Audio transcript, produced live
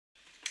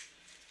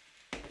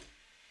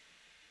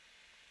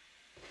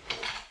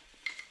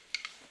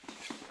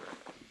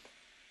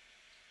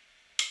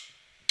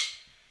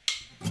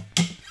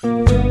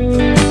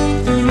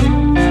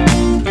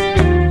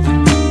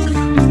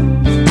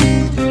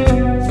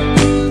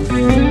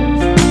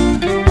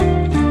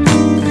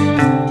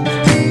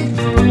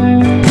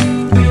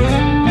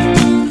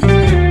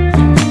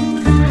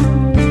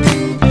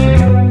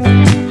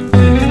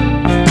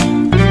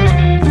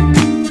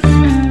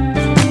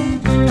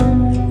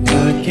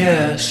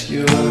guess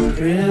you're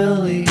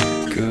really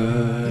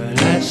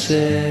good at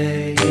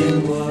saying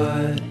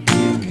what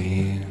you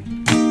mean.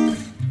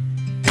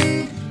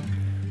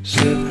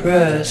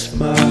 Suppress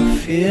my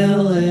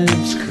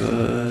feelings,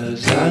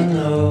 'cause I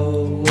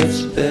know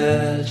what's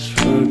best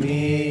for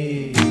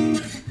me.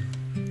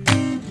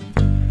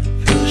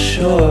 Feel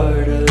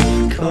short of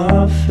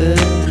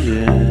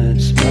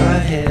confidence, my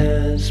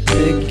hands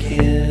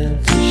begin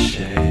to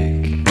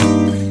shake.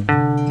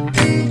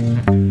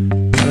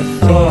 I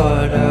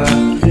thought I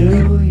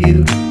knew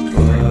you,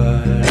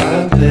 but I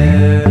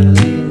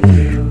barely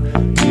knew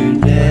your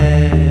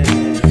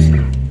name.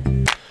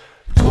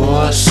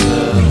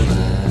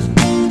 Porcelain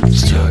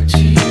stuck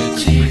to your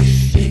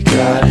teeth, you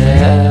got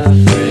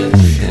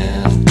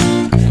everything,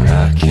 and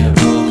I can't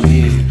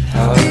believe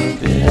how I've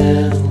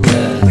been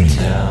let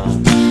down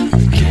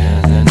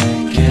again and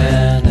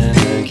again and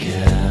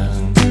again.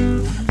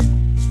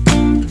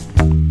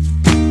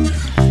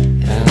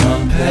 And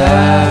I'm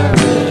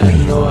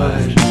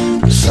paranoid,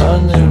 what's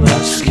under my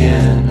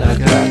skin? I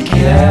got